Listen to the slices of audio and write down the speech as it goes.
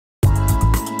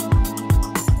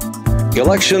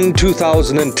Election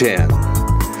 2010.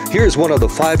 Here's one of the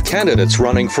 5 candidates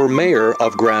running for mayor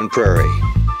of Grande Prairie.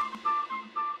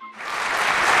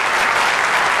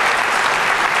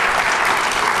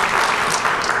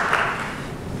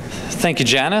 Thank you,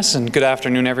 Janice, and good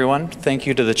afternoon, everyone. Thank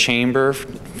you to the Chamber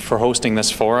for hosting this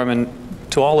forum, and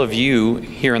to all of you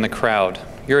here in the crowd.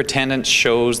 Your attendance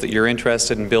shows that you're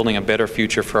interested in building a better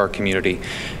future for our community.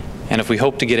 And if we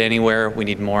hope to get anywhere, we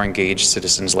need more engaged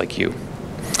citizens like you.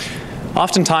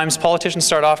 Oftentimes, politicians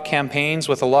start off campaigns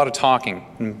with a lot of talking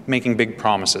and making big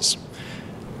promises.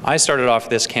 I started off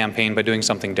this campaign by doing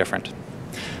something different,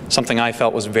 something I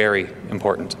felt was very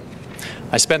important.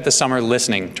 I spent the summer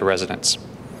listening to residents.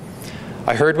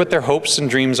 I heard what their hopes and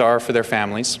dreams are for their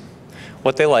families,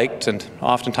 what they liked and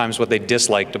oftentimes what they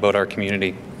disliked about our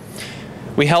community.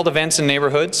 We held events in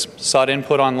neighborhoods, sought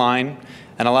input online,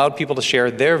 and allowed people to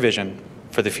share their vision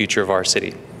for the future of our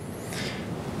city.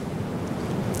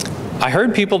 I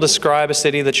heard people describe a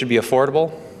city that should be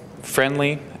affordable,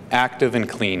 friendly, active, and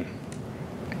clean.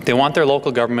 They want their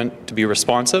local government to be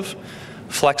responsive,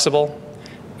 flexible,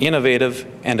 innovative,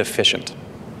 and efficient.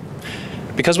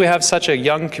 Because we have such a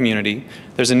young community,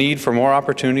 there's a need for more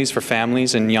opportunities for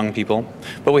families and young people,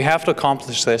 but we have to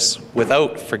accomplish this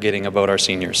without forgetting about our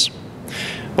seniors.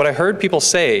 What I heard people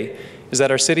say is that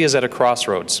our city is at a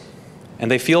crossroads, and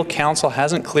they feel council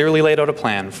hasn't clearly laid out a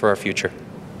plan for our future.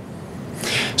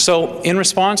 So, in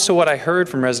response to what I heard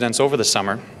from residents over the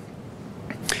summer,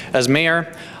 as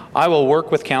mayor, I will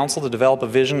work with council to develop a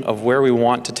vision of where we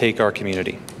want to take our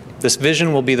community. This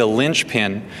vision will be the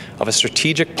linchpin of a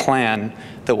strategic plan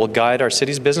that will guide our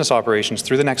city's business operations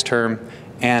through the next term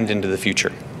and into the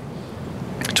future.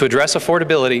 To address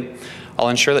affordability, I'll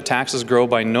ensure that taxes grow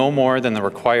by no more than the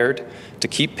required to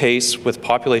keep pace with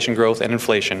population growth and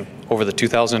inflation over the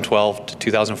 2012 to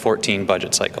 2014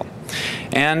 budget cycle.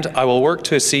 And I will work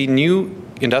to see new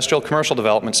industrial commercial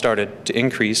development started to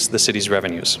increase the city's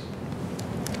revenues.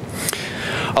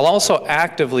 I will also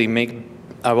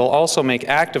make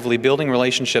actively building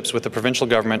relationships with the provincial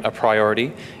government a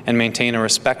priority and maintain a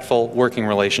respectful working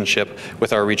relationship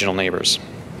with our regional neighbours.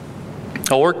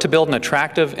 I'll work to build an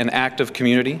attractive and active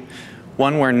community,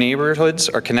 one where neighbourhoods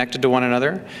are connected to one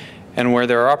another and where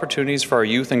there are opportunities for our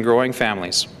youth and growing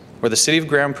families, where the City of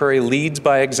Grande Prairie leads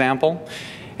by example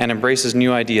and embraces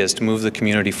new ideas to move the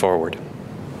community forward.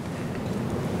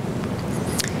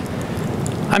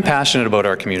 I'm passionate about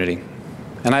our community,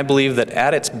 and I believe that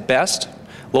at its best,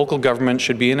 local government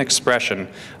should be an expression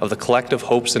of the collective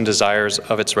hopes and desires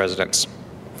of its residents.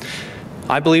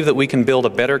 I believe that we can build a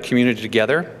better community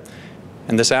together,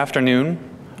 and this afternoon,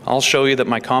 I'll show you that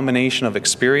my combination of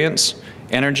experience,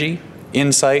 energy,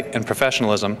 insight, and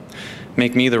professionalism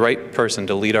make me the right person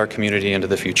to lead our community into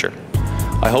the future.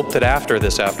 I hope that after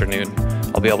this afternoon,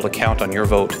 I'll be able to count on your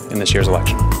vote in this year's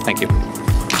election. Thank you.